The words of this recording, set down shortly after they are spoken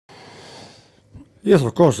Yes,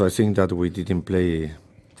 of course. I think that we didn't play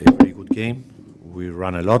a very good game. We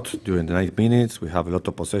ran a lot during the 90 minutes. We have a lot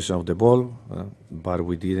of possession of the ball, but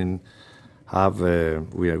we didn't have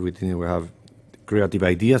we didn't have creative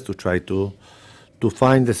ideas to try to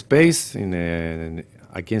find the space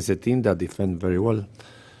against a team that defend very well.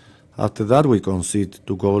 After that, we concede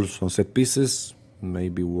 2 goals on set pieces.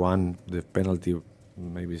 Maybe one the penalty.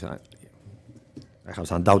 Maybe I have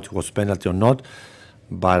some doubt it was penalty or not.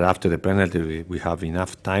 But after the penalty, we have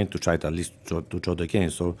enough time to try to at least to draw the game.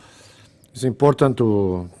 So it's important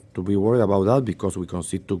to be worried about that because we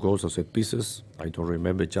concede 2 goals on set pieces. I don't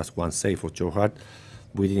remember just one save for Joe Hart.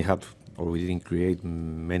 We didn't create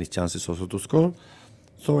many chances also to score.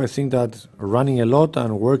 So I think that running a lot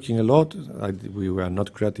and working a lot, we were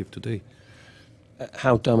not creative today.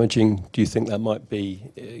 How damaging do you think that might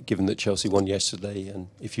be, given that Chelsea won yesterday, and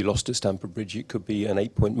if you lost at Stamford Bridge, it could be an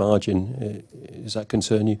 8-point margin? Does that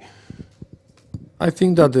concern you? I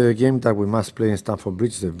think that the game that we must play in Stamford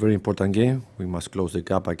Bridge is a very important game. We must close the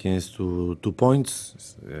gap against 2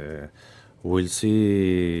 points. We'll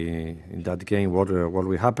see in that game what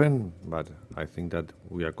will happen, but I think that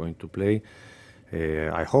we are going to play.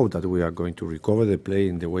 I hope that we are going to recover the play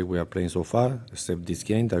in the way we are playing so far, except this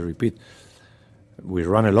game, I repeat. We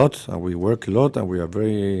run a lot and we work a lot and we are a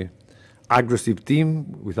very aggressive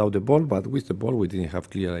team without the ball, but with the ball we didn't have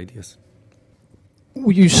clear ideas.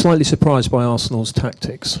 Were you slightly surprised by Arsenal's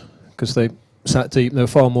tactics? Because they sat deep, they were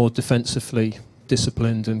far more defensively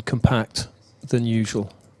disciplined and compact than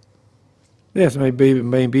usual. Yes,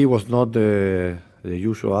 maybe it was not the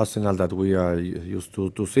usual Arsenal that we are used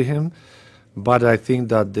to see him, but I think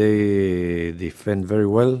that they defend very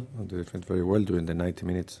well. They defend very well during the 90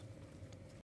 minutes.